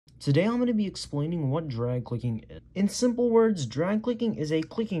Today I'm going to be explaining what drag clicking is. In simple words, drag clicking is a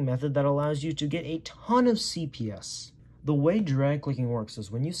clicking method that allows you to get a ton of CPS. The way drag clicking works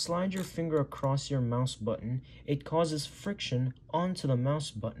is when you slide your finger across your mouse button, it causes friction onto the mouse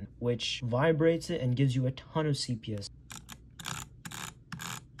button, which vibrates it and gives you a ton of CPS.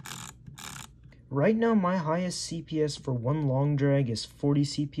 Right now, my highest CPS for one long drag is 40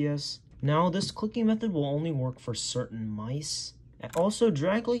 CPS. Now, this clicking method will only work for certain mice. Also,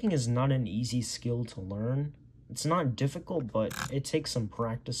 drag clicking is not an easy skill to learn. It's not difficult, but it takes some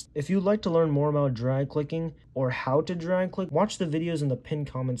practice. If you'd like to learn more about drag clicking or how to drag click, watch the videos in the pinned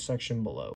comment section below.